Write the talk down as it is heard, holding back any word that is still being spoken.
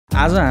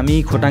आज हामी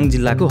खोटाङ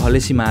जिल्लाको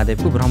हलेसी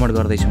महादेवको भ्रमण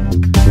गर्दैछौँ।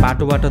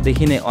 बाटोबाट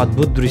देखिने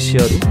अद्भुत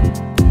दृश्यहरू,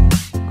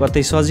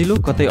 कतै सजिलो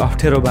कतै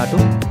अप्ठ्यारो बाटो,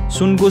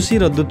 सुनकोशी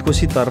र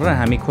दुधकोशी तरेर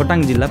हामी खोटाङ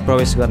जिल्ला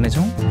प्रवेश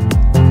गर्नेछौँ।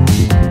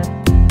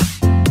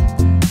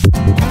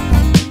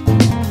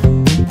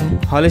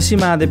 हलेसी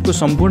महादेवको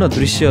सम्पूर्ण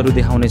दृश्यहरू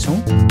देखाउनेछौँ।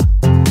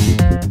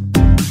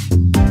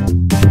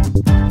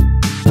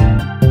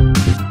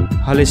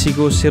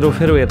 हलेसीको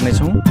सेरोफेरो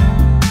हेर्नेछौँ।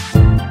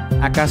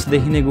 आकाश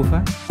देखिने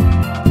गुफा।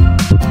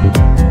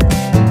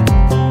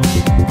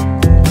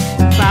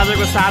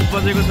 साँझको 7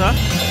 बजेको छ।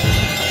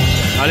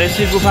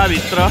 हलेसी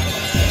गुफाभित्र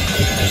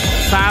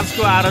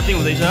साँझको आरती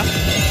हुँदैछ।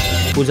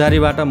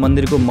 पुजारीबाट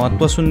मन्दिरको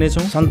महत्त्व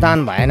सुन्नेछौँ।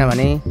 सन्तान भएन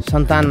भने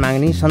सन्तान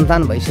माग्ने,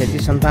 सन्तान भइसकेपछि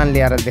सन्तान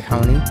ल्याएर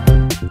देखाउने।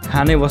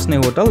 खाने बस्ने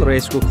होटल र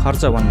यसको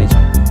खर्च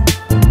भन्नेछौँ।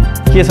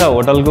 के छ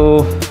होटलको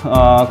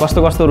कस्तो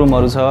कस्तो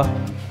रुमहरू छ।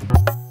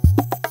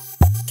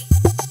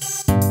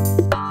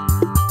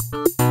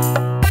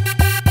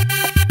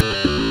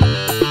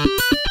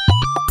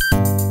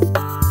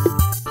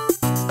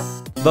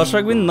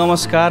 दर्शकबिन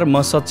नमस्कार,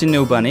 म सचिन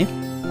नेउपाने।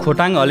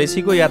 खोटाङ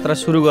हलेसीको यात्रा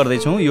सुरु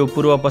गर्दैछौँ यो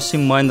पूर्व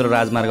पश्चिम महेन्द्र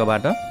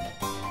राजमार्गबाट।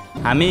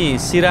 हामी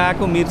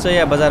सिराहाको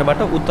मिर्चैया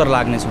बजारबाट उत्तर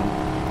लाग्नेछौँ।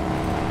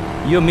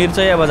 यो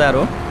मिर्चैया बजार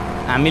हो।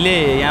 हामीले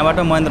यहाँबाट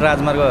महेन्द्र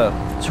राजमार्ग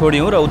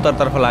छोड्यौँ र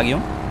उत्तरतर्फ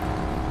लाग्यौँ।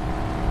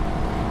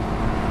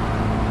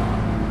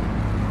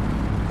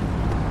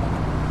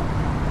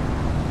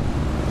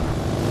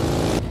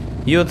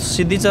 यो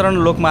सिद्धिचरण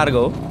लोकमार्ग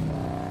हो।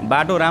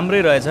 बाटो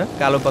राम्रै रहेछ,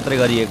 कालो पत्रे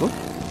गरिएको।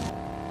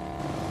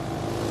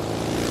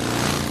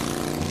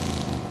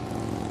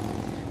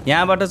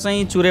 यहाँबाट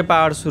चाहिँ चुरे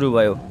पहाड सुरु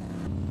भयो।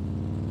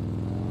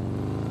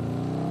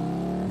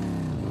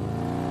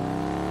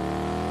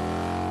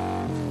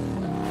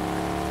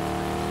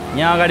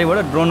 यहाँ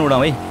अगाडिबाट ड्रोन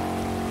उडाउँ है।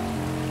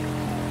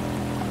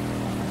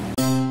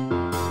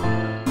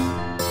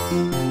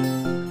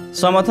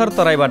 समथर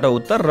तराईबाट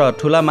उत्तर र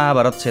ठुला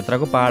महाभारत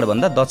क्षेत्रको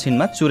पहाडभन्दा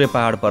दक्षिणमा चुरे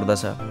पहाड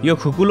पर्दछ। यो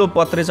खुकुलो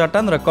पत्रे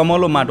चट्टान र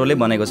कमलो माटोले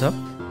बनेको छ।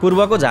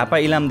 पूर्वको झापा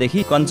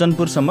इलामदेखि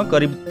कञ्चनपुरसम्म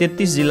करिब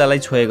 33 जिल्लालाई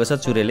छोएको छ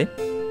चुरेले।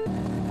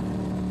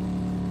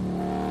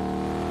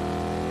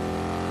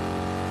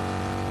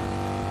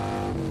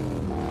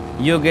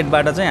 यो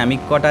गेटबाट चाहिँ हामी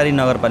कटारी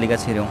नगरपालिका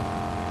छिर्यौँ।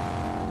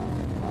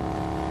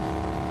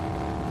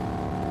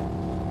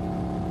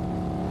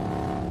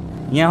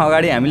 यहाँ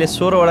अगाडि हामीले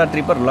 16वटा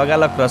ट्रिपर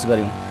लगालग क्रस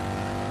गऱ्यौँ।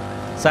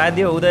 सायद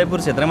यो उदयपुर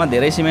क्षेत्रमा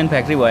धेरै सिमेन्ट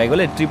फ्याक्ट्री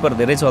भएकोले ट्रिपर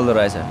धेरै चल्दो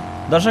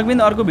रहेछ। दर्शकबिन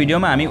अर्को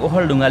भिडियोमा हामी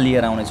ओखलढुङ्गा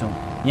लिएर आउनेछौँ।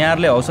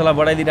 यहाँहरूले हौसला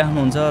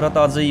बढाइदिइराख्नुहुन्छ र त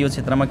अझै यो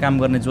क्षेत्रमा काम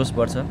गर्ने जोस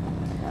बढ्छ।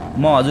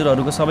 म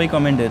हजुरहरूको सबै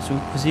कमेन्ट हेर्छु,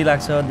 खुसी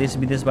लाग्छ। देश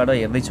विदेशबाट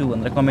हेर्दैछु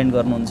भनेर कमेन्ट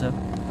गर्नुहुन्छ।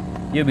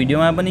 यो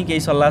भिडियोमा पनि केही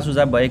सल्लाह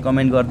सुझाव भए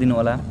कमेन्ट गरिदिनु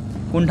होला।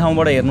 कुन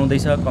ठाउँबाट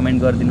हेर्नुहुँदैछ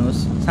कमेन्ट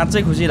गरिदिनुहोस्।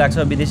 साँच्चै खुसी लाग्छ,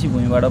 विदेशी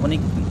भूमिबाट पनि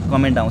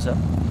कमेन्ट आउँछ।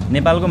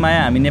 नेपालको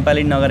माया हामी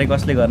नेपाली नगरे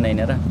कसले गर्ने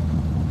हैन र।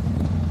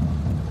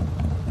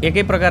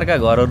 एकै प्रकारका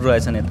घरहरू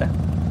रहेछन् यता।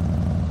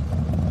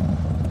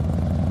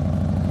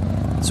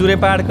 चुरे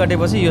पहाड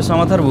कटेपछि यो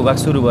समथर भूभाग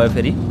सुरु भयो।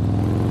 फेरि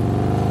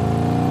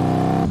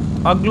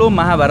अग्लो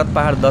महाभारत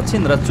पहाड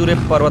दक्षिण र चुरे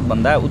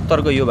पर्वतभन्दा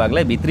उत्तरको यो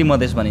भागलाई भित्री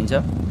मधेस भनिन्छ।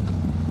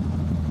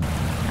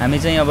 हामी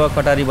चाहिँ अब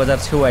कटारी बजार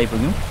छेउ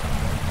आइपुग्यौँ।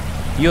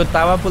 यो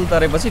तावापुल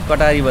तरेपछि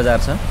कटारी बजार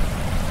छ।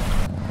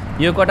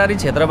 यो कटारी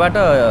क्षेत्रबाट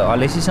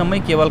हलेसीसम्मै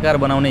केबल कार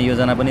बनाउने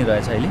योजना पनि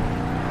रहेछ अहिले।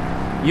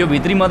 यो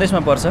भित्री मधेसमा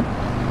पर्छ।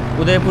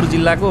 उदयपुर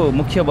जिल्लाको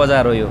मुख्य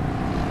बजार हो यो।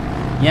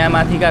 यहाँ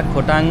माथिका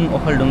खोटाङ,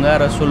 ओखलढुङ्गा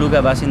र सोलुका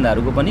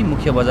बासिन्दाहरूको पनि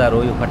मुख्य बजार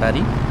हो यो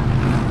कटारी।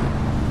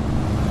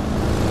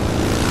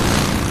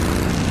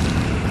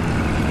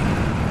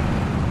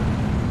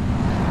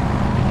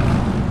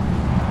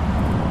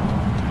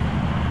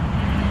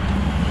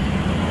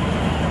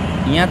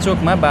 यहाँ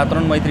चोकमा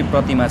बातरण मैत्री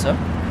प्रतिमा छ।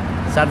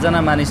 7 जना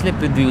मानिसले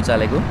पृथ्वी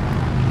उचालेको।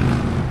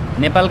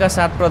 नेपालका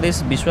 7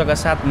 प्रदेश, विश्वका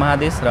 7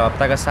 महादेश र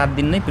हप्ताका 7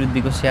 दिन नै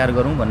पृथ्वीको स्याहार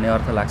गरौँ भन्ने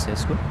अर्थ लाग्छ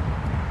यसको।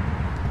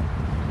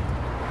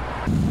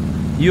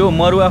 यो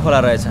मरुवा खोला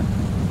रहेछ।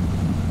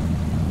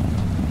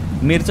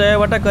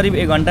 मिर्चैयाबाट करिब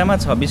 1 घन्टामा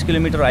 26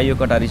 किलोमिटर आइयो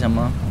कटारीसम्म।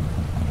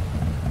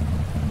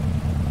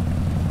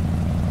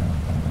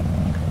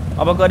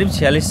 अब करिब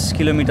 46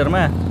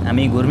 किलोमिटरमा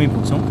हामी घुर्मी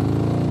पुग्छौँ।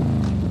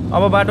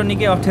 अब बाटो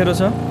निकै अप्ठ्यारो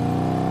छ।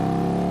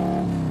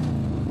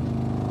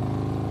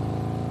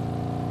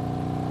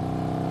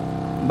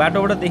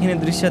 बाटोबाट देखिने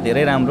दृश्य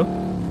धेरै राम्रो।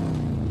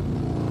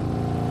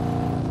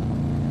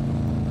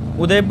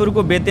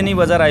 उदयपुरको बेतेनी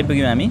बजार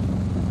आइपुग्यौँ हामी।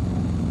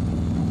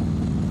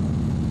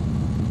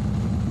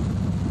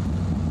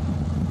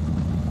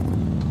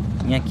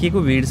 यहाँ के को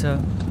भिड छ।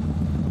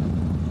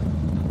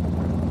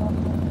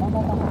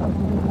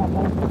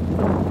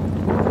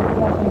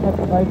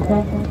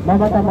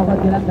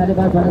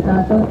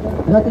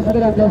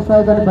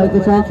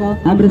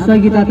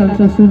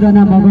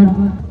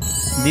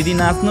 दिदी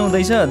नाच्नु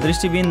हुँदैछ,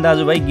 दृष्टिबिन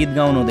दाजुभाइ गीत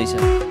गाउनु हुँदैछ।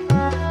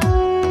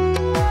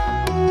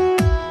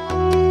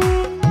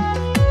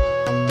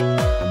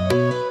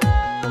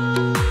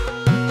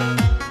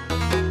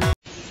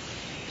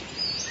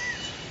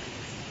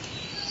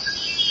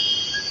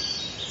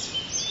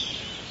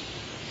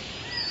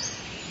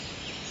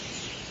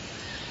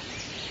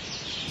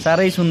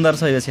 साह्रै सुन्दर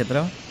छ यो क्षेत्र।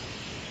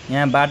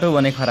 यहाँ बाटो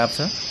भने खराब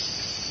छ।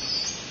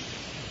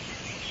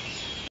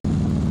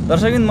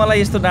 दर्शकबिन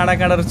मलाई यस्तो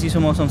डाँडाकाँडा र चिसो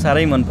मौसम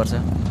साह्रै मनपर्छ।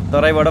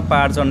 तराईबाट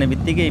पहाड चढ्ने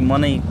बित्तिकै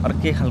मनै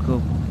अर्कै खालको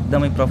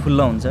एकदमै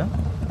प्रफुल्ल हुन्छ।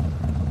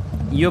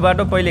 यो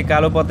बाटो पहिले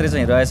कालो पत्रे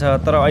चाहिँ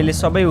रहेछ, तर अहिले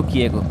सबै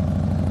उकिएको।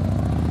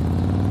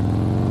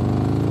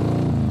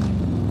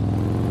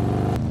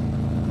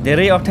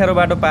 धेरै अप्ठ्यारो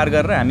बाटो पार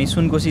गरेर हामी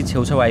सुनकोशी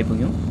छेउछाउ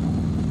आइपुग्यौँ।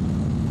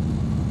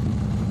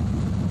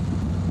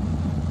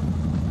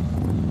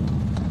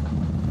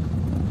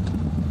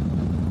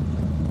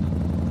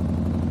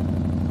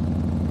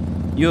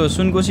 यो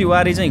सुनकोशी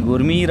वारी चाहिँ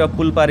घुर्मी र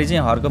पुलपारी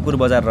चाहिँ हर्कपुर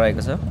बजार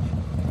रहेको छ।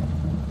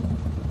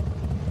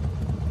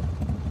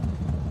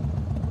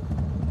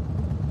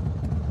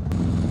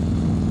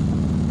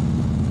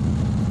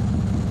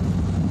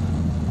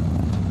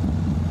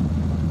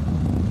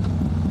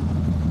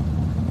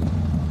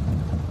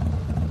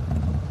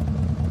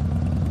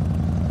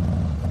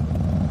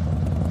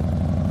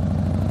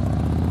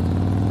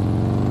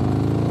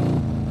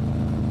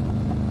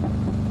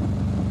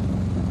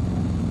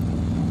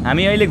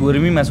 हामी अहिले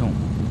घुर्मीमा छौँ।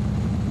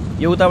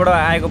 यो उताबाट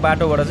आएको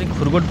बाटोबाट चाहिँ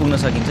खुरकोट पुग्न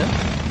सकिन्छ।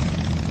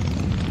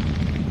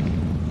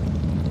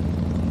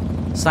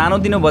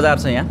 सानोतिनो बजार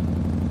छ यहाँ।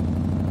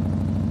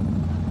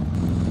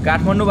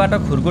 काठमाडौँबाट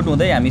खुरकोट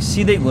हुँदै हामी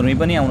सिधै घुर्मी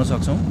पनि आउन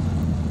सक्छौँ।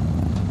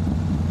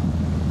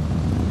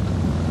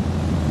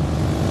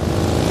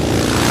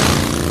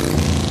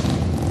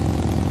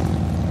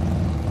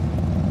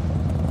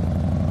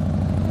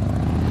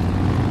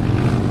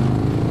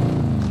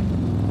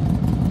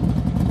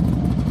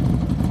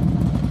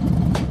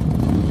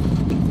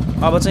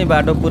 अब चाहिँ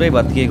बाटो पुरै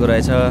भत्किएको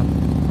रहेछ।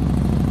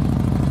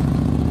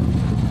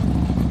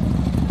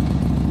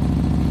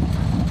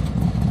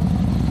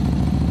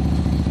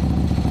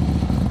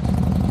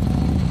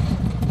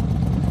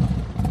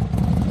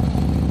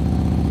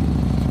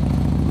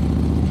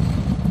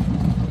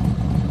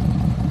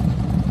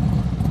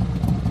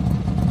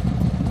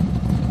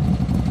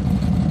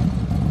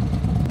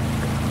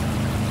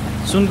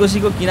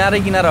 सुनकोशीको किनारै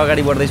किनार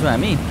अगाडि बढ्दैछौँ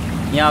हामी।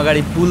 यहाँ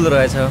अगाडि पुल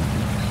रहेछ।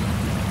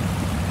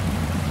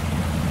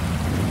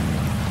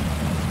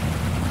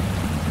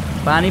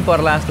 पानी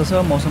पर्ला जस्तो छ।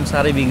 मौसम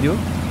साह्रै बिग्रियो।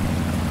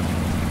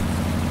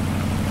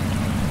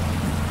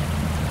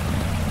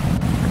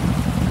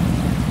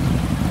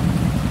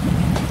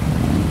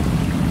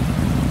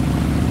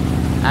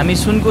 हामी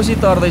सुनकोशी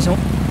तर्दैछौँ।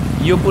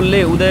 यो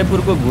पुलले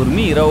उदयपुरको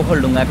घुर्मी र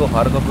ओखलढुङ्गाको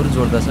हर्कपुर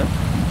जोड्दछ।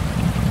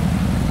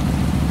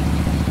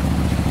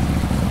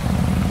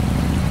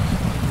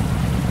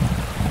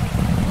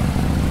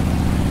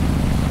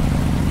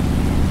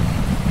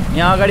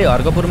 यहाँ अगाडि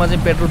हर्कपुरमा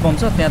चाहिँ पेट्रोल पम्प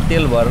छ, त्यहाँ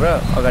तेल भरेर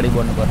अगाडि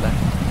बढ्नु पर्ला।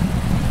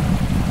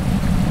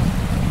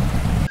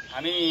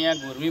 हामी यहाँ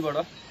घुर्मीबाट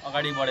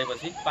अगाडि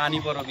बढेपछि पानी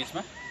पर्यो,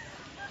 बिचमा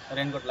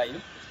रेनकोट लाग्यो।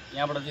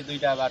 यहाँबाट चाहिँ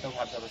दुईटा बाटो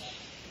फाट्छ।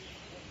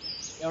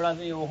 एउटा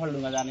चाहिँ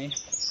ओखलढुङ्गा जाने,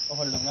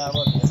 ओखलढुङ्गा अब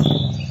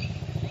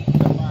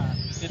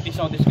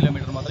 33-34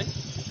 किलोमिटर मात्रै।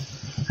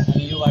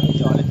 अनि यो बाटो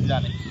चाहिँ हलेसी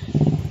जाने,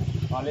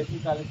 हलेसी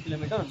 40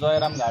 किलोमिटर,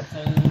 जयरामघाट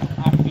चाहिँ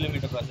 8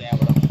 किलोमिटर रहेछ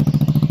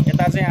यहाँबाट।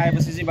 यता चाहिँ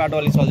आएपछि चाहिँ बाटो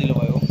अलिक सजिलो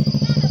भयो।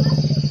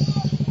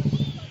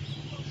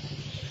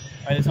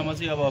 अहिलेसम्म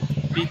चाहिँ अब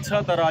पिच छ,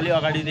 तर अलि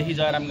अगाडिदेखि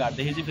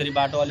जयरामघाटदेखि चाहिँ फेरि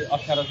बाटो अलिक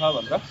अप्ठ्यारो छ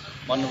भनेर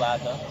भन्नुभएको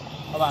छ।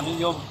 अब हामी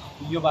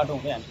यो बाटो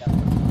हुँदै हामी जान्छौँ।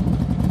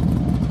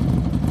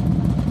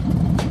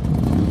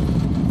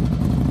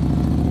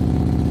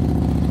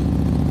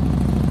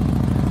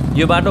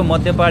 यो बाटो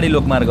मध्य पहाडी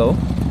लोकमार्ग हो।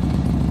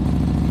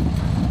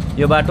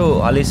 यो बाटो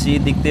हलेसी,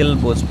 दिक्तेल,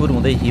 भोजपुर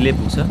हुँदै हिले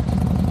पुग्छ।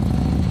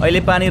 अहिले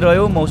पानी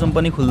रह्यो, मौसम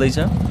पनि खुल्दैछ।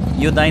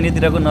 यो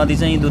दाहिनेतिरको नदी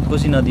चाहिँ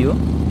दुधकोशी नदी हो।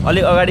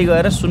 अलि अगाडि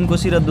गएर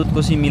सुनकोशी र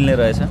दुधकोशी मिल्ने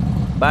रहेछ।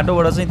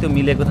 बाटोबाट चाहिँ त्यो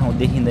मिलेको ठाउँ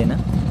देखिँदैन।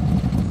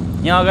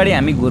 यहाँ अगाडि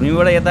हामी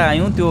घुर्मीबाट यता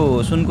आयौँ। त्यो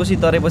सुनकोशी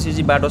तरेपछि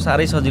चाहिँ बाटो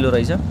साह्रै सजिलो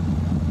रहेछ।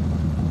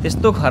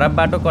 त्यस्तो खराब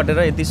बाटो कटेर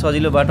यति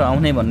सजिलो बाटो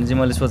आउने भन्ने चाहिँ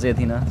मैले सोचेको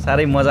थिइनँ।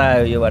 साह्रै मजा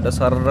आयो। यो बाटो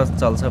सरर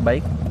चल्छ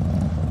बाइक।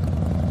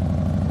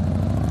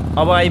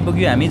 अब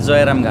आइपुग्यो हामी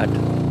जयरामघाट।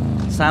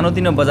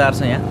 सानोतिनो बजार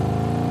छ यहाँ।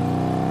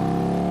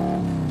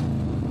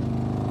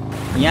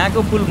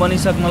 यहाँको पुल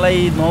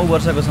बनिसक्नलाई 9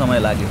 वर्षको समय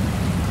लाग्यो।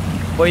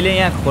 पहिले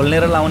यहाँ खोल्ने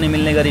र लाउने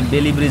मिल्ने गरी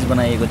बेली ब्रिज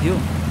बनाइएको थियो।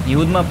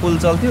 हिउँदमा पुल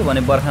चल्थ्यो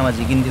भने बर्खामा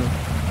झिकिन्थ्यो।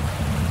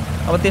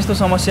 अब त्यस्तो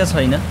समस्या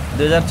छैन।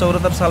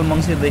 2074 साल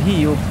मङ्सिरदेखि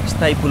यो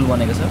स्थायी पुल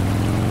बनेको छ।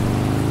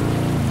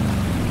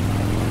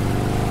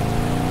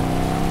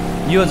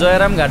 यो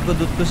जयरामघाटको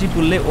दुधकोशी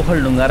पुलले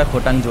ओखलढुङ्गा र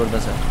खोटाङ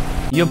जोड्दछ।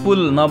 यो पुल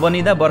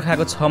नबनिँदा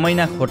बर्खाको 6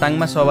 महिना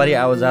खोटाङमा सवारी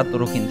आवाजात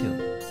रोकिन्थ्यो।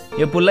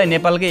 यो पुललाई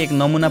नेपालकै एक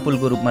नमुना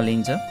पुलको रूपमा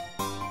लिइन्छ।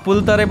 पुल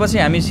तरेपछि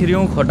हामी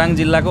छिर्यौँ खोटाङ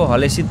जिल्लाको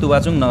हलेसी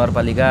तुबाचुङ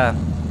नगरपालिका।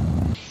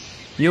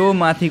 यो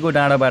माथिको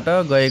डाँडाबाट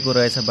गएको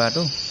रहेछ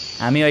बाटो।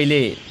 हामी अहिले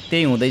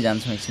त्यही हुँदै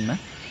जान्छौँ एकछिनमा।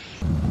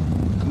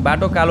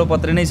 बाटो कालो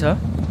पत्रे नै छ।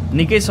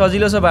 निकै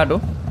सजिलो छ बाटो।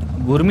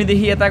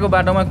 घुर्मीदेखि यताको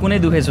बाटोमा कुनै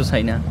दुखेसो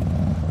छैन।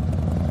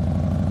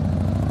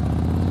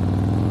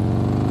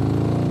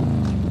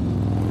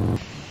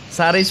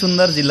 साह्रै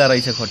सुन्दर जिल्ला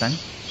रहेछ खोटाङ।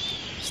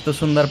 यस्तो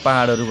सुन्दर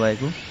पहाडहरू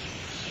भएको।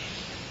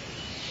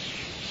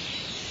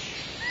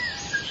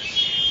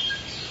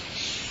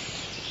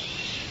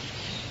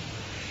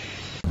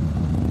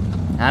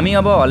 हामी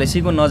अब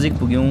हलेसीको नजिक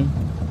पुग्यौँ।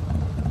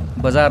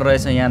 बजार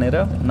रहेछ यहाँनिर,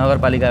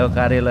 नगरपालिकाको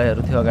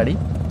कार्यालयहरू थियो अगाडि।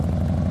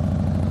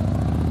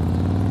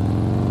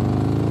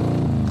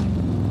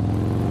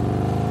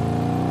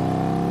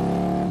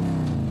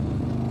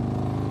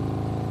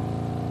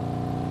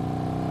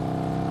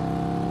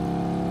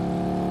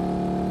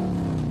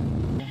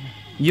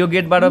 यो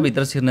गेटबाट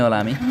भित्र छिर्ने होला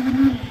हामी।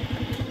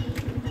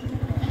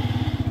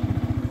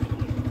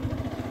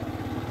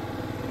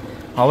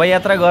 हवाई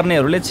यात्रा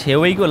गर्नेहरूले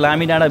छेउैको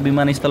लामीडाँडा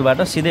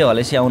विमानस्थलबाट सिधै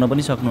हलेसी आउन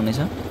पनि सक्नुहुनेछ।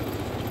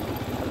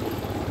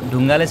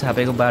 ढुङ्गाले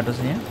छापेको बाटो छ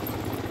यहाँ।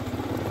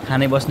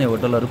 खाने बस्ने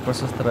होटलहरू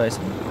प्रशस्त रहेछ।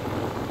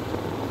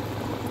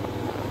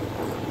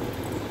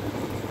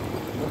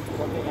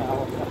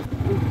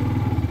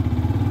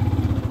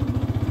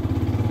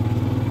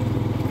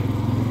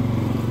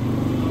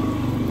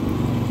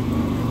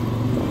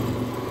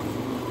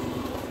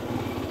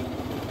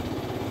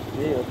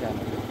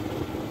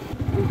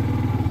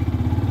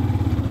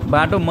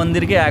 बाटो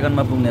मन्दिरकै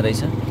आँगनमा पुग्ने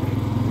रहेछ।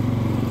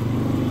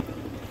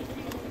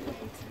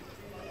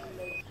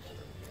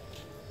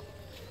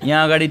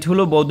 यहाँ अगाडि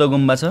ठुलो बौद्ध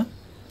गुम्बा छ।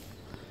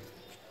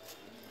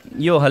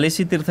 यो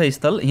हलेसी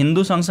तीर्थस्थल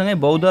हिन्दू सँगसँगै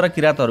बौद्ध र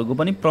किराँतहरूको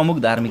पनि प्रमुख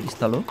धार्मिक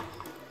स्थल हो।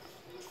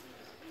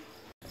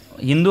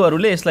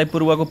 हिन्दूहरूले यसलाई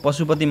पूर्वको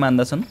पशुपति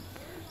मान्दछन्।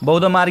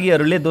 बौद्ध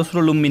मार्गीहरूले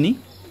दोस्रो लुम्बिनी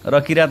र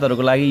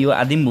किराँतहरूको लागि यो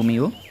आदिम भूमि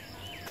हो।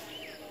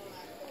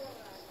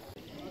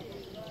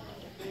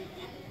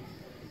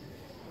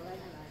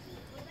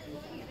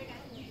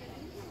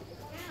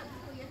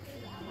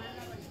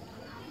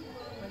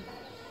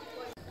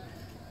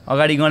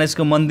 अगाडि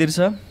गणेशको मन्दिर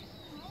छ।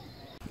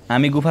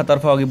 हामी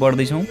गुफातर्फ अघि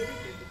बढ्दैछौँ।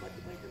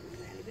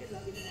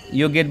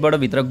 यो गेटबाट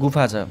भित्र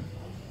गुफा छ।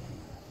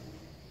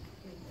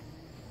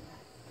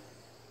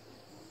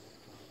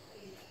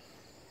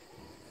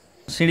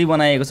 सिँढी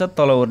बनाएको छ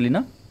तल ओर्लिन।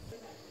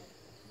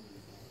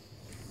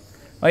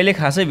 अहिले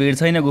खासै भिड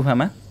छैन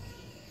गुफामा।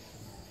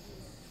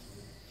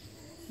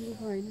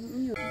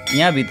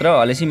 यहाँभित्र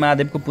हलेसी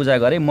महादेवको पूजा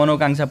गरे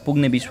मनोकांक्षा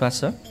पुग्ने विश्वास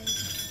छ।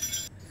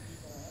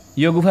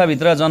 यो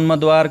गुफाभित्र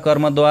जन्मद्वार,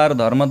 कर्मद्वार,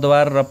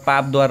 धर्मद्वार र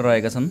पापद्वार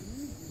रहेका छन्।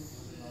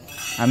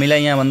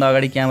 हामीलाई यहाँभन्दा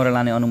अगाडि क्यामेरा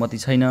लाने अनुमति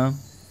छैन।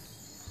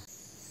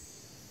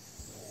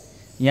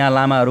 यहाँ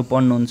लामाहरू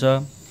पढ्नुहुन्छ।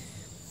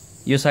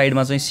 यो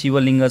साइडमा चाहिँ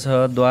शिवलिङ्ग छ,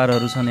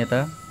 द्वारहरू छन्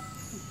यता।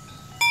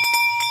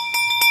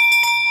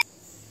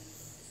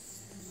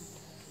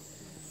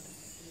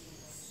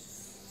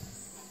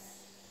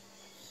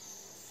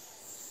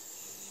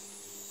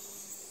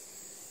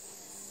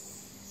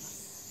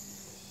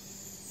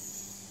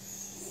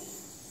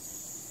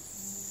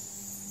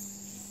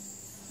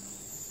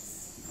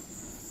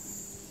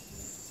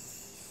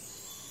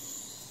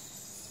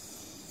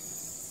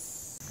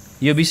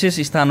 यो विशेष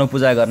स्थान हो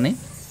पूजा गर्ने।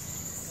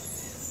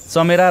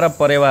 चमेरा र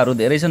परेवाहरू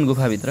धेरै छन्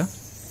गुफाभित्र।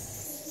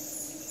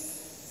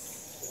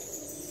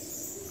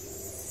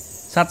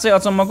 साँच्चै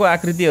अचम्मको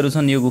आकृतिहरू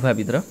छन् यो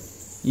गुफाभित्र।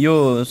 यो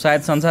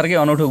सायद संसारकै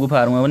अनौठो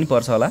गुफाहरूमा पनि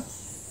पर्छ होला।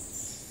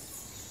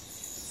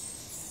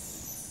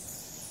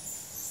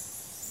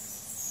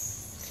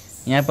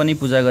 यहाँ पनि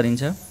पूजा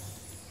गरिन्छ।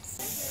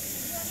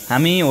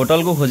 हामी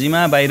होटलको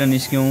खोजीमा बाहिर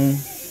निस्क्यौँ।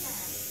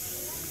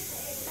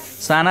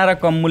 साना र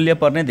कम मूल्य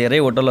पर्ने धेरै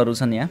होटलहरू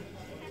छन् यहाँ।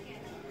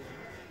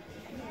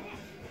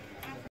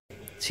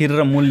 छिर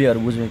र मूल्यहरू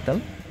बुझ्नु एकताल।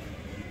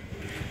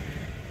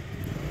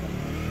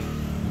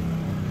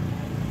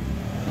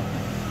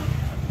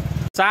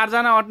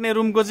 चारजना अट्ने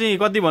रुमको चाहिँ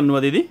कति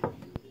भन्नुभयो दिदी?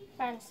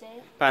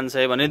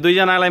 500 भने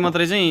दुईजनालाई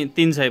मात्रै चाहिँ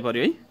 300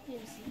 पर्यो है?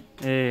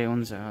 ए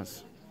हुन्छ हस्।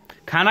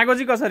 खानाको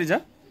चाहिँ कसरी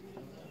छ?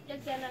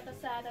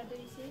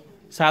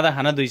 सादा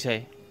खाना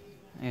 200।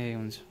 ए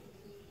हुन्छ।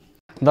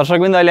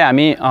 दर्शकबिन्द अहिले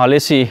हामी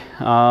हलेसी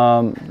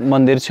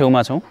मन्दिर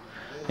छेउमा छौँ।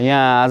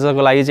 यहाँ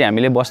आजको लागि चाहिँ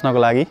हामीले बस्नको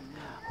लागि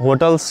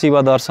होटल शिव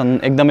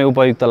दर्शन एकदमै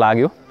उपयुक्त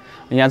लाग्यो।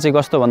 यहाँ चाहिँ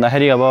कस्तो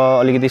भन्दाखेरि अब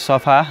अलिकति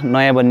सफा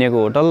नयाँ बनिएको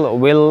hotel,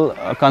 well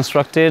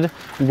constructed,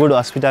 good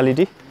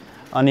hospitality,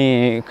 अनि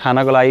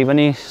खानाको लागि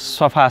पनि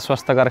सफा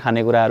स्वस्थकर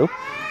खानेकुराहरू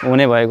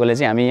हुने भएकोले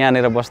चाहिँ हामी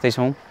यहाँनिर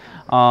बस्दैछौँ।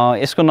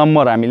 यसको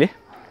नम्बर हामीले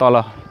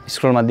तल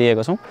स्क्रोलमा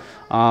दिएको छौँ।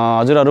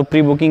 हजुरहरू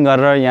प्री बुकिङ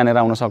गरेर यहाँनिर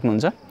आउन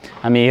सक्नुहुन्छ।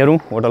 हामी हेरौँ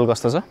होटल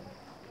कस्तो छ।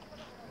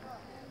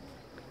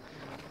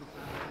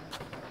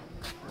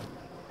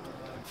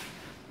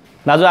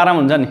 दाजु आराम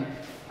हुन्छ नि?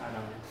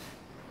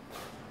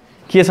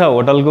 के छ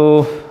होटलको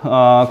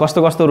कस्तो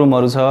कस्तो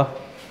रुमहरू छ,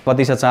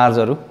 कति छ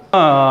चार्जहरू?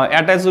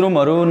 एट्याच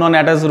रुमहरू, नन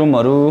एट्याच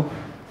रुमहरू?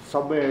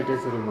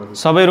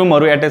 सबै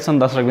रुमहरू एट्याच छन्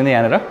दर्शकबिन्द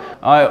यहाँनिर।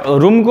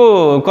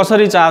 रुमको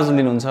कसरी चार्ज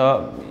लिनुहुन्छ?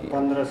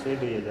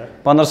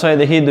 1500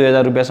 देखि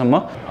 2000 रुपियाँसम्म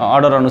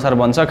अर्डर अनुसार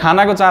बन्छ।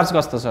 खानाको चार्ज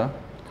कस्तो छ?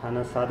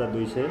 खाना सादा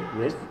 200,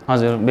 भेज।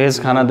 हजुर, भेज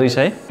खाना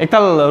 200।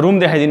 एकताल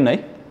रुम देखाइदिनु है।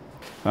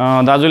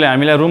 दाजुले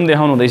हामीलाई रुम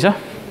देखाउनु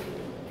हुँदैछ।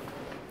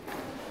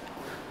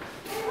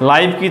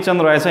 लाइभ किचन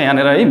रहेछ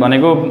यहाँनिर है,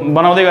 भनेको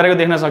बनाउँदै गरेको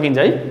देख्न सकिन्छ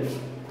है।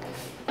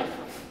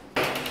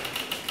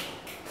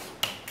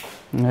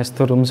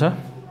 यस्तो रुम छ,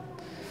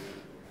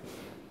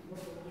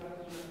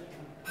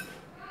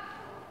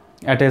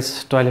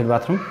 एट्याच टोयलेट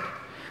बाथरुम।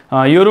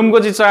 यो रुमको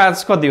चाहिँ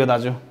चार्ज कति हो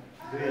दाजु?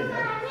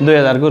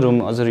 2000 को रुम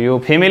हजुर यो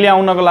फ्यामिली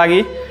आउनको लागि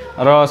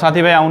र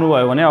साथीभाइ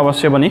आउनुभयो भने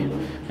अवश्य पनि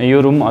यो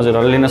रुम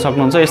हजुरहरूले लिन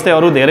सक्नुहुन्छ। यस्तै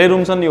अरू धेरै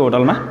रुम छन् यो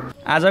होटलमा।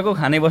 आजको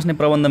खाने बस्ने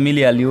प्रबन्ध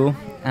मिलिहाल्यो।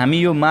 हामी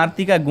यो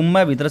मार्तीका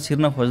गुम्बाभित्र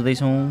छिर्न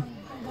खोज्दैछौँ।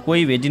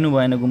 कोही भेटिनु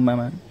भएन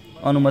गुम्बामा,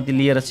 अनुमति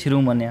लिएर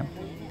छिरौँ भन्ने।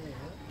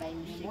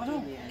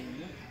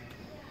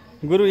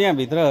 गुरु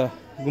यहाँभित्र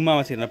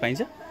गुम्बामा छिर्न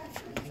पाइन्छ?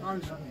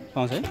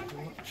 पाउँछ है।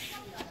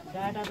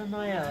 डाटा त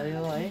नयाँ हो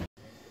यो है।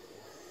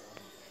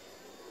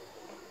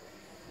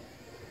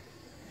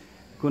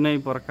 कुनै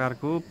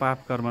प्रकारको पाप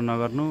कर्म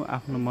नगर्नु,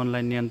 आफ्नो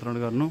मनलाई नियन्त्रण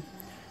गर्नु,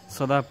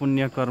 सदा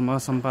पुण्य कर्म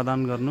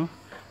सम्पादन गर्नु,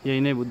 यही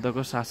नै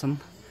बुद्धको शासन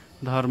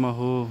धर्म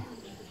हो।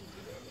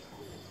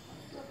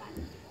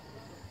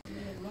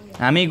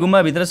 हामी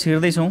गुम्बाभित्र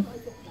छिर्दैछौँ।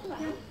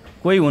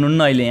 कोही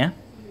हुनुहुन्न अहिले यहाँ।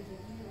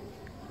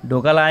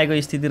 ढोका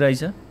लागेको स्थिति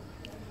रहेछ।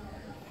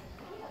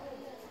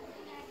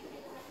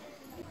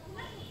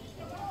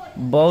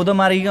 बौद्ध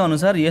मार्गीका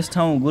अनुसार यस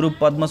ठाउँ गुरु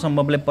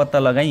पद्मसम्भवले पत्ता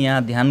लगाई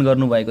यहाँ ध्यान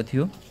गर्नुभएको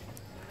थियो।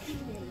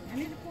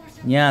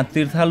 यहाँ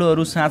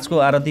तीर्थालुहरू साँझको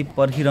आरती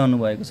पर्खिरहनु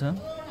भएको छ।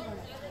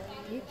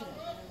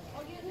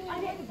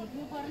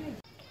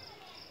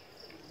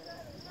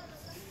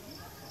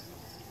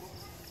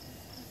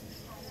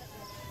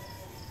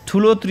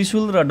 ठुलो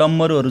त्रिशूल र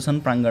डम्बरुहरू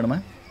छन् प्राङ्गणमा।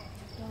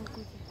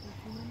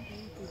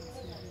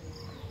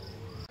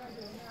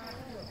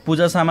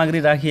 पूजा सामग्री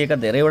राखिएका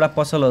धेरैवटा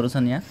पसलहरू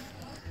छन् यहाँ।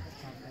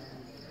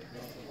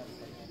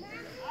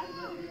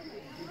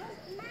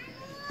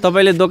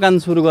 तपाईँले दोकान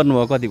सुरु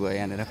गर्नुभयो कति भयो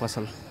यहाँनिर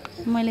पसल?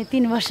 मैले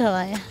 3 वर्ष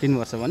भयो। 3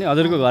 वर्ष भने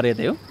हजुरको घर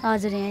यतै हो?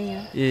 हजुर यहीँ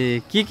हो।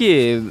 ए के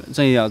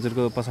चाहिँ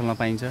हजुरको पसलमा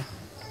पाइन्छ?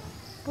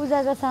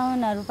 पूजाका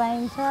सामानहरू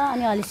पाइन्छ,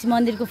 अनि हलेसी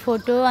मन्दिरको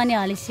फोटो, अनि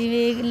हलेसी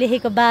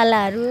लेखेको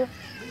बालाहरू,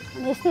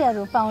 अनि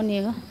यस्तैहरू पाउने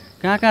हो।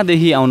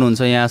 कहाँदेखि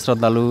आउनुहुन्छ यहाँ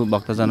श्रद्धालु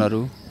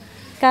भक्तजनहरू?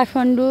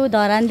 काठमाडौँ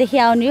धरानदेखि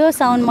आउने हो।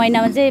 साउन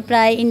महिनामा चाहिँ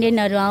प्राय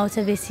इन्डियनहरू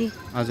आउँछ बेसी।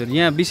 हजुर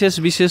यहाँ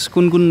विशेष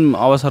कुन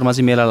अवसरमा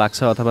चाहिँ मेला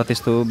लाग्छ अथवा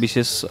त्यस्तो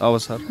विशेष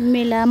अवसर?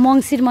 मेला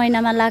मङ्सिर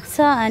महिनामा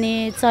लाग्छ,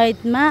 अनि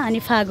चैतमा, अनि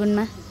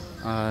फागुनमा।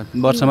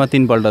 वर्षमा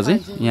 3 पल्ट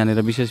चाहिँ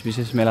यहाँनिर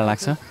विशेष मेला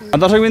लाग्छ।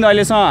 दर्शकबिन्दु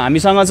अहिलेसम्म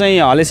हामीसँग चाहिँ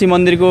हलेसी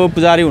मन्दिरको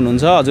पुजारी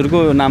हुनुहुन्छ।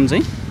 हजुरको नाम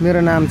चाहिँ?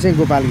 मेरो नाम चाहिँ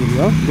गोपालगिरी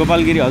हो।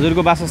 गोपालगिरी।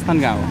 हजुरको वासस्थान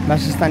कहाँ हो?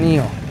 वासस्थान यही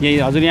हो। यही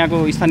हजुर यहाँको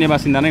स्थानीय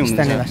बासिन्दा नै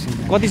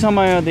हुनुहुन्छ? कति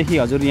समयदेखि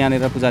हजुर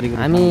यहाँनिर पुजारी?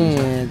 हामी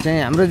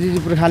चाहिँ हाम्रो जिजु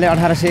पुर्खाले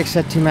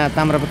 1861मा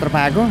ताम्रपत्र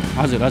पाएको।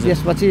 हजुर हजुर।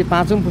 त्यसपछि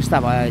 5औं पुस्ता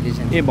भयो अहिले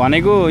चाहिँ। ए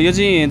भनेको यो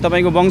चाहिँ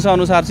तपाईँको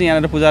वंशअनुसार चाहिँ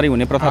यहाँनिर पुजारी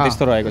हुने प्रथा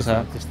त्यस्तो रहेको छ?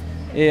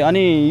 ए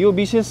अनि यो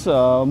विशेष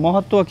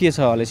महत्त्व के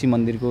छ हलेसी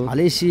मन्दिरको?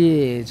 हलेसी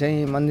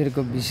चाहिँ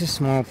मन्दिरको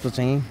विशेष महत्त्व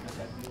चाहिँ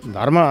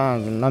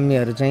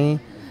धर्मावलम्बीहरू चाहिँ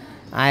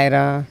आएर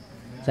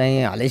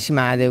चाहिँ हलेसी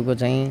महादेवको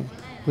चाहिँ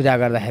पूजा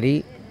गर्दाखेरि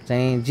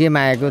चाहिँ जे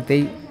मागेको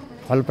त्यही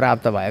फल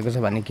प्राप्त भएको छ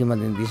भन्ने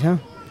किंवदन्ती छ।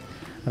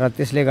 र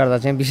त्यसले गर्दा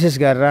चाहिँ विशेष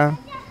गरेर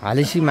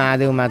हलेसी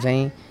महादेवमा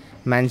चाहिँ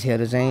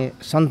मान्छेहरू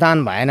चाहिँ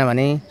सन्तान भएन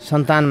भने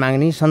सन्तान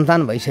माग्ने,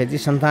 सन्तान भइसकेपछि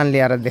सन्तान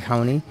ल्याएर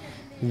देखाउने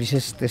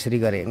विशेष त्यसरी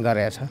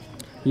गरेछ।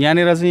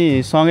 यहाँनिर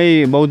चाहिँ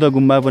सँगै बौद्ध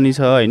गुम्बा पनि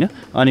छ होइन,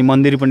 अनि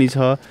मन्दिर पनि छ।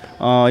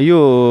 यो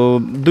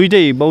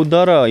दुईटै बौद्ध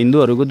र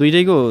हिन्दूहरूको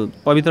दुईटैको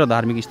पवित्र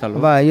धार्मिक स्थल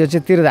हो। अब यो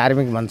चाहिँ तिर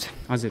धार्मिक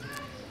भन्छ। हजुर।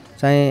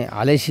 चाहिँ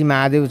हलेसी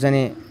महादेव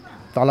चाहिँ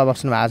तल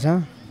बस्नु भएको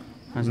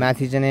छ,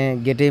 माथि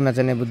चाहिँ गेटैमा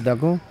चाहिँ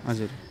बुद्धको।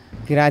 हजुर।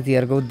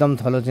 किराँतीहरूको उद्धम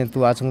थलो चाहिँ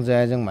तुवाचुङ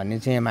जयाजुङ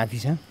भन्ने चाहिँ यहाँ माथि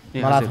छ,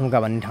 मलाथुङका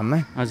भन्ने ठाउँमा।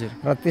 हजुर।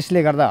 र त्यसले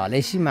गर्दा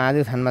हलेसी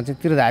महादेव थानमा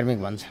चाहिँ तिर धार्मिक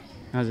भन्छ।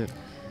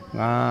 हजुर।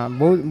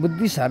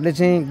 बुद्धिस्टहरूले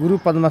चाहिँ गुरु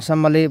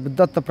पद्मसम्भवले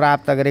बुद्धत्व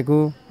प्राप्त गरेको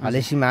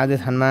हलेसी महादेव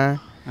थानमा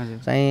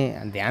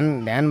चाहिँ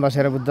ध्यान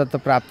बसेर बुद्धत्व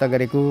प्राप्त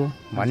गरेको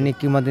भन्ने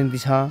किंवदन्ती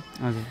छ।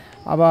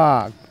 अब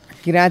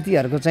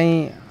किराँतीहरूको चाहिँ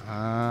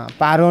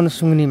पार्वन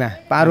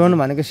सुङ्नीमा, पार्वन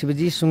भनेको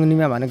शिवजी,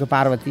 सुङ्नीमा भनेको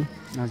पार्वती।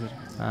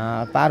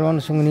 पार्वन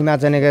सुङ्नीमा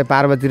चाहिँ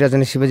पार्वती र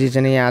चाहिँ शिवजी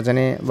चाहिँ यहाँ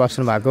चाहिँ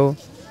बस्नु भएको,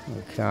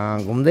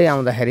 घुम्दै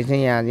आउँदाखेरि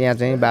चाहिँ यहाँ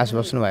चाहिँ बास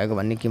बस्नु भएको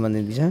भन्ने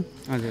किंवदन्ती छ।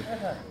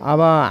 अब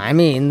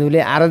हामी हिन्दूले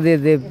आराध्य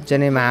देव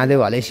चाहिँ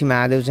महादेव हलेसी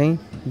महादेव चाहिँ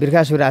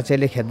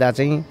बिर्खासुराचेले खेद्दा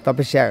चाहिँ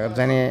तपस्या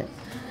चाहिँ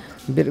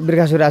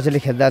बिर्खासुराचेले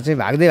खेद्दा चाहिँ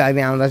भाग्दै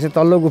आउँदा चाहिँ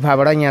तल्लो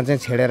गुफाबाट यहाँ चाहिँ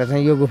छेडेर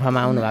चाहिँ यो गुफामा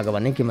आउनु भएको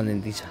भन्ने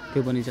किंवदन्ती छ।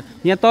 त्यो पनि छ।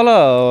 यहाँ तल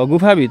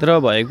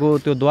गुफाभित्र भएको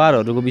त्यो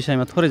द्वारहरूको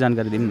विषयमा थोरै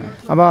जानकारी दिनु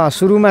न। अब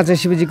सुरुमा चाहिँ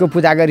शिवजीको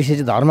पूजा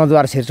गरिसकेपछि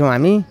धर्मद्वार छिर्छौँ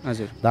हामी।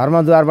 हजुर।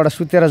 धर्मद्वारबाट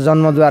सुतेर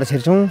जन्मद्वार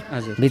छिर्छौँ।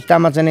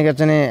 भित्तामा चाहिँ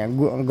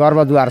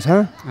गर्भद्वार छ।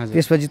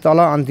 त्यसपछि तल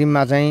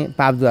अन्तिममा चाहिँ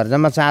पापद्वार,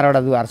 जम्मा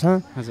 4वटा द्वार छ।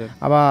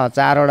 अब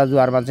 4वटा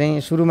द्वारमा चाहिँ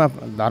सुरुमा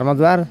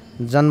धर्मद्वार,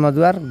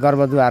 जन्मद्वार,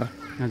 गर्भद्वार,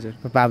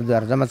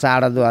 पापद्वार, जम्मा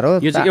 4वटा द्वार हो।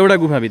 यो चाहिँ एउटा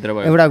गुफाभित्र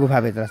भयो? एउटा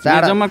गुफाभित्र।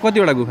 जम्मा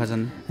कतिवटा गुफा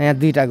छन्? यहाँ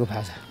 2टा गुफा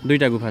छ।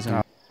 2टा गुफा छ।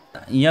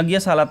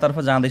 यज्ञशालातर्फ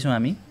जाँदैछौँ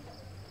हामी।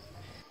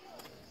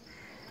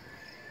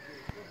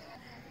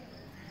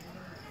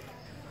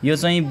 यो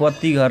चाहिँ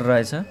बत्ती घर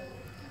रहेछ।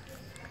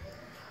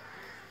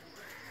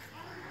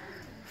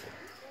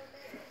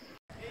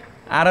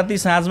 आरती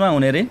साँझमा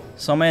हुने रे,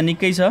 समय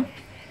निकै छ।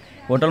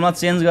 होटलमा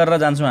चेन्ज गरेर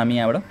जान्छौँ हामी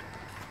यहाँबाट।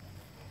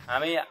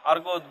 हामी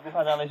अर्को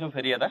गुफा जाँदैछौँ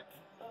फेरि यता।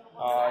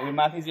 यो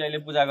माथि चाहिँ अहिले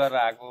पूजा गरेर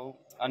आएको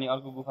अनि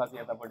अर्को गुफा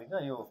चाहिँ यतापट्टि छ।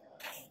 यो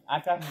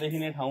आकाश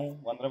देखिने ठाउँ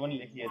भनेर पनि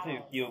लेखिएको छ।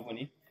 यो के हो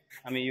पनि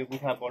हामी यो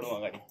गुफा बढौँ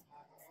अगाडि।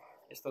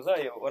 यस्तो छ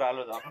यो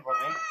ओह्रालो झर्नु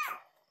पर्ने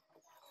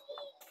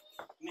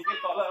निकै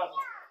तल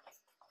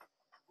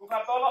गुफा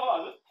तल हो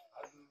हजुर।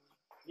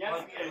 यहाँ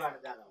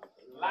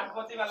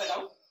लाखपतिमाले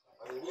जाउँ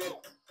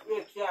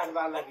 108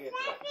 बाल्दाखेरि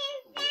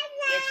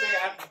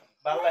 108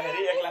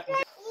 बाल्दाखेरि 1 लाख।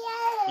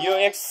 यो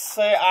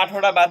 108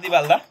 वटा बाती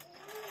बाल्दा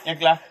 1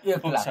 लाख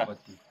पुग्छ।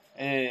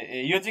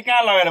 ए यो चाहिँ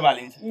कहाँ लगेर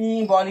बालिन्छ?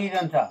 यी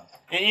बलिरहन्छ।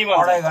 ए यी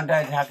बल्छ 2.5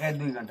 घण्टा ठ्याक्कै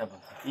 2 घण्टा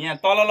बल्छ। यहाँ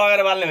तल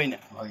लगेर बाल्ने होइन?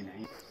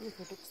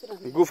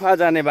 गुफा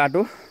जाने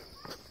बाटो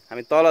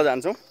हामी तल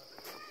जान्छौँ।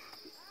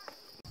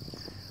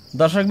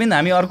 दर्शकबिन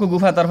हामी अर्को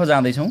गुफातर्फ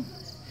जाँदैछौँ।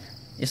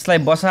 यसलाई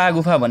बसा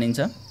गुफा भनिन्छ।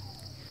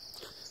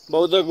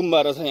 बौद्ध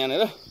गुम्बाहरू छ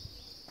यहाँनिर।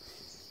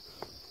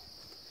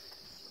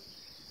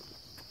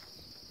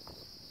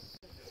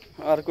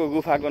 अर्को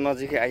गुफाको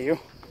नजिकै आइयो।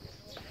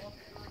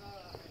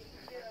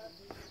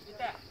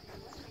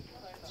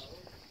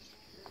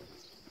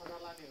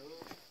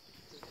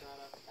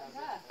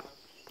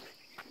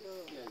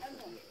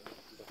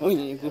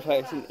 गुफा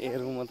एकछिन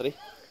हेरौँ मात्रै।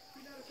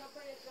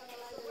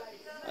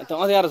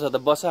 अँध्यारो छ त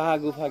बसा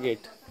गुफा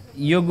गेट।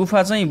 यो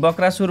गुफा चाहिँ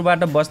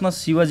बक्रासुरबाट बस्न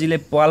शिवजीले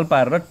पाल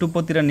पारेर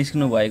टुप्पोतिर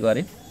निस्किनु भएको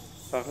अरे।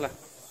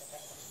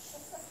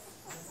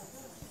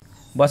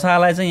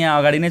 बसालाई चाहिँ यहाँ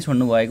अगाडि नै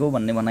छोड्नु भएको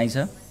भन्ने भनाइ छ।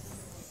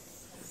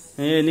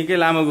 ए निकै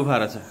लामो गुफा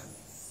रहेछ।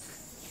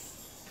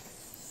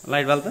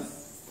 लाइट बाल त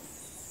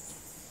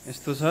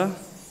यस्तो छ।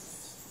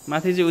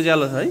 माथि चाहिँ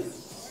उज्यालो छ है।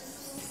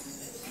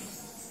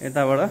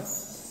 यताबाट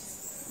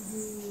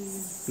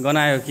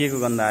गनायो के को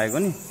गन्ध आएको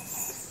नि।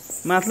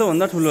 माथिल्लो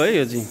भन्दा ठुलो है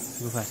यो चाहिँ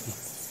गुफा चाहिँ।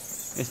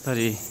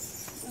 यसरी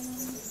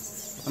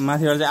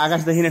माथिबाट चाहिँ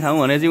आकाश देखिने ठाउँ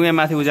भने चाहिँ उहाँ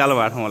माथि उज्यालो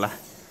भएको ठाउँ होला।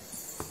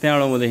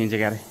 त्यहाँबाट म देखिन्छ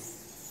क्यारे।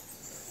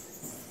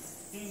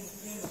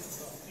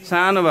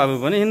 सानो बाबु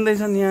पनि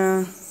हिँड्दैछन्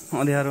यहाँ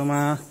अँध्यारोमा।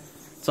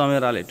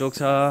 चमेराले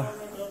टोक्छ।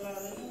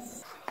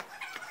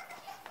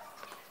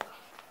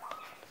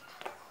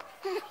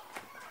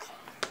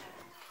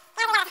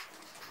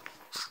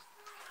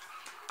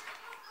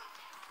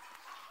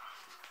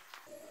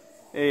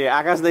 ए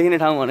आकाश देखिने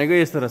ठाउँ भनेको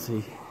यस्तो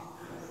रहेछ।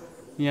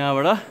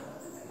 यहाँबाट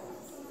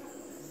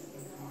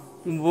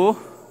वो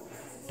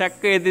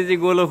ट्याक्कै यति चाहिँ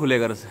गोलो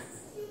खुलेको रहेछ।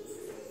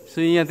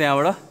 सो यहाँ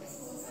त्यहाँबाट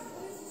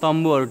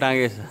तम्बुहरू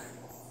टाँगेको छ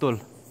तोल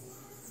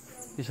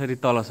यसरी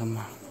तलसम्म।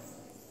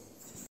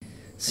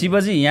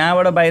 शिवजी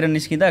यहाँबाट बाहिर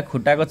निस्किँदा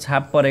खुट्टाको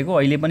छाप परेको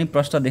अहिले पनि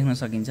प्रष्ट देख्न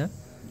सकिन्छ।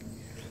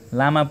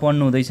 लामा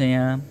पढ्नु हुँदैछ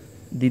यहाँ।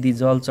 दिदी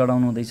जल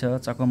चढाउनु हुँदैछ।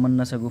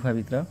 चकमन्न छ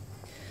गुफाभित्र।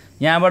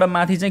 यहाँबाट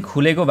माथि चाहिँ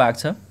खुलेको भाग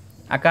छ।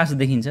 आकाश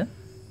देखिन्छ।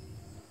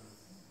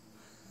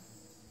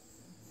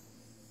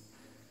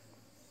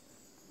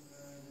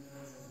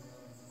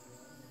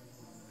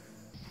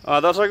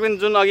 दर्शकबिन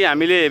जुन अघि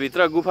हामीले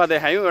भित्र गुफा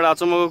देखायौँ एउटा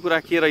अचम्मको कुरा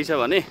के रहेछ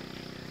भने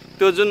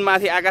त्यो जुन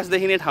माथि आकाश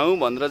देखिने ठाउँ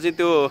भनेर चाहिँ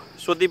त्यो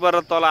सोती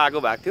परेर तल आएको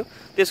भाग थियो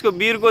त्यसको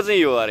बिरको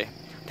चाहिँ यो अरे।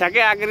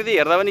 ठ्याक्कै आकृति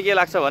हेर्दा पनि के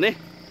लाग्छ भने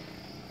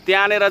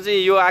त्यहाँनिर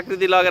चाहिँ यो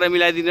आकृति लगेर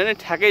मिलाइदिनु भने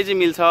ठ्याक्कै चाहिँ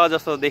मिल्छ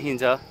जस्तो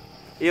देखिन्छ।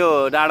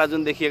 यो डाँडा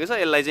जुन देखिएको छ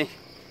यसलाई चाहिँ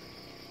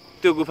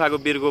त्यो गुफाको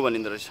बिरको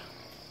भनिँदो रहेछ।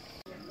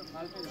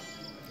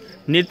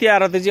 नृत्य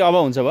आरती चाहिँ अब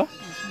हुन्छ भयो?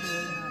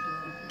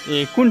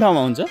 ए कुन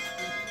ठाउँमा हुन्छ?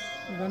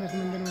 गणेश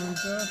मन्दिरमा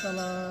हुन्छ, तल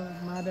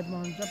महादेवमा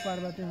हुन्छ,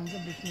 पार्वती हुन्छ,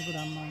 विष्णुको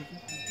धाममा हुन्छ।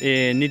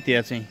 ए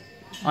नृत्य चाहिँ।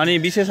 अनि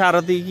विशेष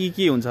आरती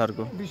के हुन्छ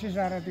अर्को? विशेष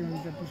आरती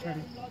हुन्छ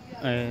पछाडि।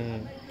 ए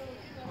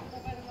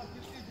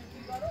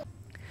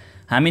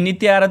हामी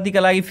नित्य आरतीका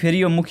लागि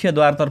फेरि यो मुख्य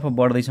द्वारतर्फ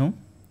बढ्दैछौँ।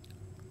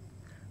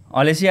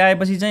 हलेसी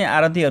आएपछि चाहिँ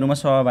आरतीहरूमा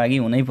सहभागी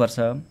हुनैपर्छ।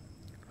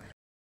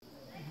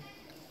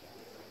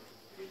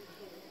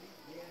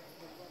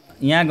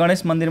 यहाँ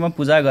गणेश मन्दिरमा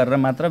पूजा गरेर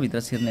मात्र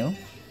भित्र छिर्ने हो।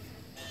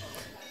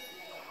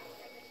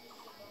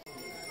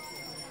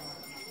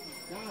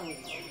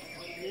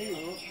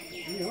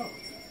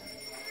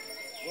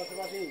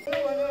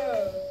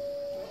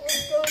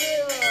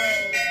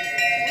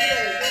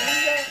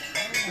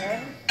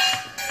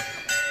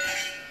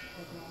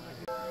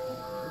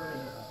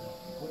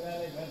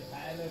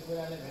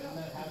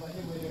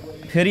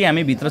 फेरि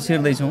हामी भित्र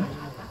छिर्दैछौँ।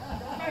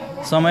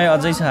 समय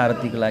अझै छ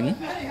आरतीको लागि।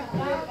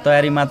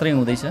 तयारी मात्रै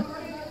हुँदैछ।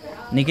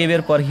 निकै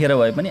बेर पर्खिएर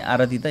भए पनि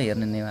आरती त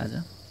हेर्ने नै आज।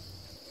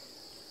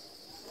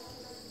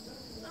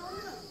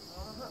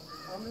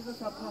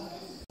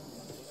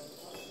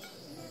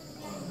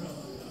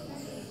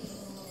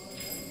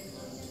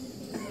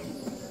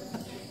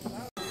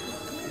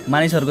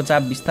 मानिसहरूको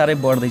चाप बिस्तारै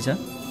बढ्दैछ।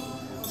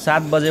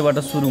 7 बजेबाट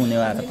सुरु हुने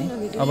हो आरती।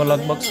 अब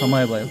लगभग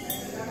समय भयो।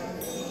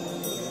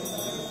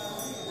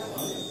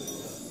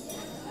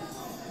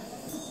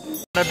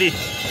 आरती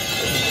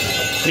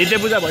नित्य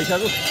पूजा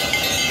भइसक्यो।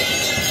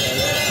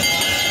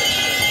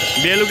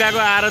 बेलुकाको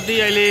आरती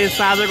अहिले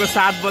साँझको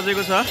 7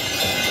 बजेको छ।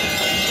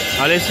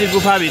 हलेसी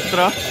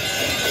गुफाभित्र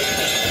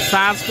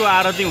साँझको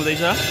आरती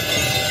हुँदैछ।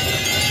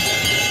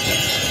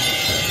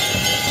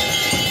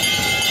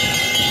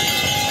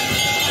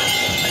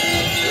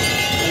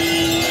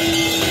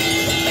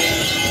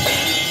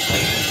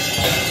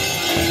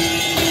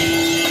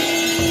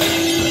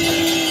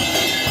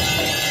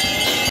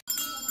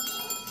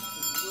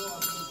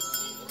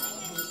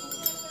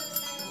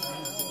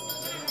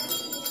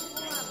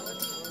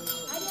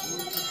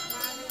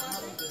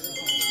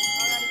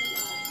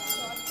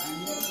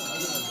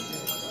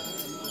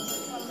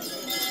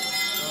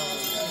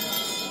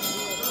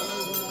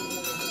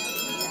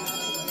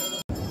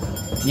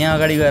 यहाँ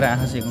अगाडि गएर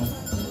आँखा सेकौँ।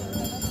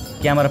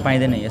 क्यामेरा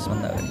पाइँदैन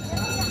यसभन्दा अगाडि।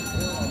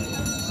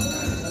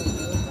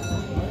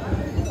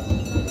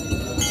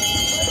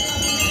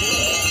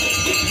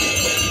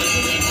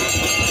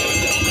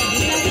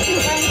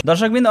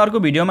 दर्शकबिन्द अर्को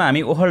भिडियोमा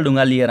हामी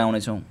ओखलढुङ्गा लिएर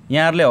आउनेछौँ।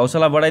 यहाँहरूले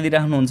हौसला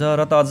बढाइदिइराख्नुहुन्छ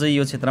र त अझै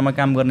यो क्षेत्रमा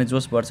काम गर्ने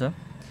जोस बढ्छ।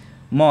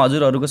 म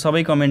हजुरहरूको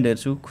सबै कमेन्ट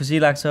हेर्छु, खुसी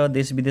लाग्छ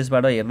देश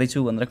विदेशबाट हेर्दैछु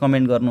भनेर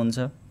कमेन्ट गर्नुहुन्छ।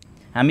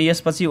 हामी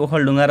यसपछि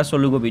ओखलढुङ्गा र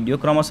सोलुको भिडियो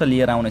क्रमशः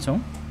लिएर आउनेछौँ।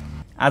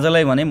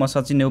 आजलाई भने म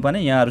सचिन नेउपाने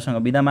यहाँहरूसँग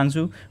बिदा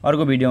माग्छु।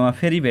 अर्को भिडियोमा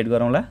फेरि भेट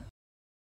गरौँला।